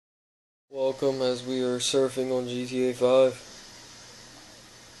Welcome as we are surfing on GTA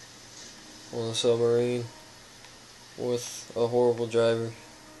 5 on a submarine with a horrible driver,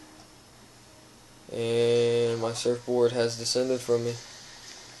 and my surfboard has descended from me.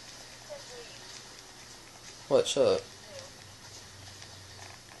 What? Shut up.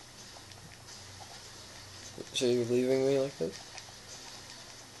 So you're leaving me like that?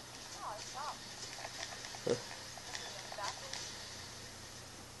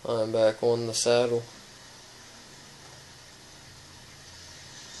 I'm back on the saddle.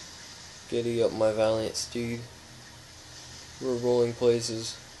 Giddy up, my valiant steed. We're rolling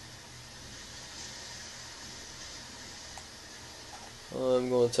places. I'm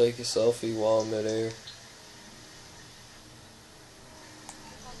going to take a selfie while I'm midair.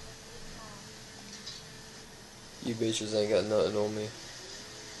 You bitches ain't got nothing on me.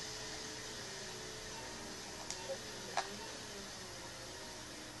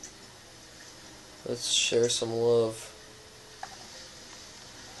 Let's share some love.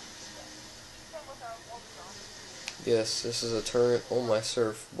 Yes, this is a turret on my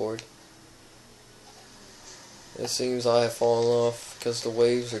surfboard. It seems I have fallen off because the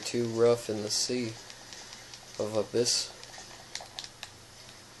waves are too rough in the sea of abyss.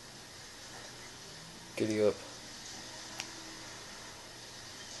 Giddy up.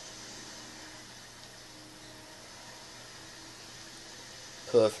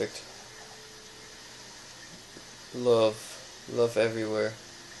 Perfect. Love. Love everywhere.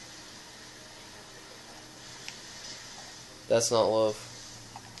 That's not love.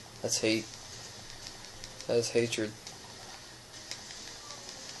 That's hate. That is hatred.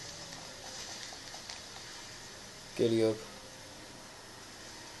 Giddy up.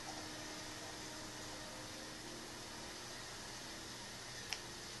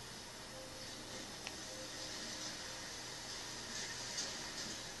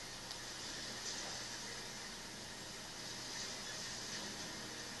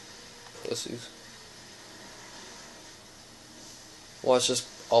 Pussies. Watch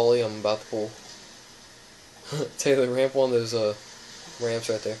this ollie I'm about to pull. Taylor, ramp one of those ramps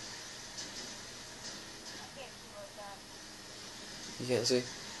right there. You can't see?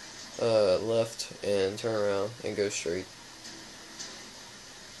 Left and turn around and go straight.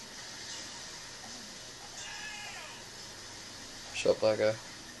 Shut up, that guy.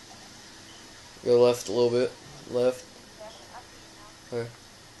 Go left a little bit. Left. Okay.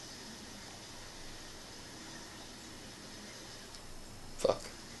 Fuck.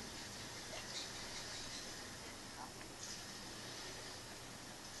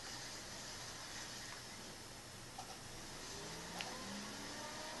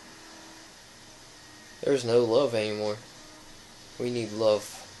 There's no love anymore. We need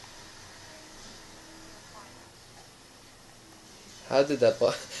love. How did that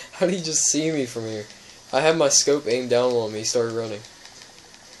how did he just see me from here? I had my scope aimed down on me, he started running.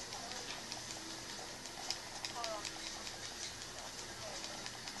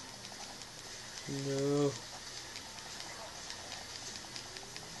 No.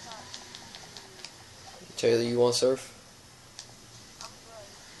 Taylor, you want to surf?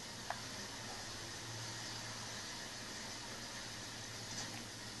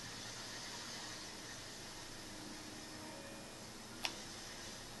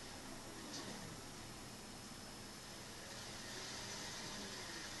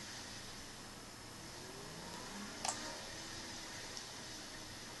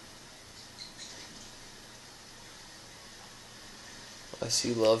 I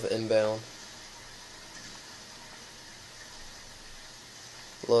see love inbound.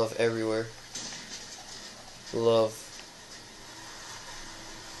 Love everywhere. Love.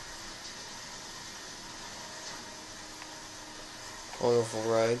 Wonderful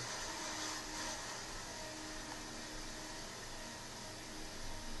ride.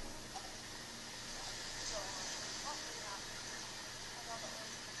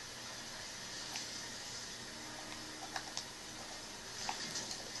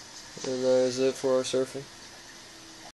 And that is it for our surfing.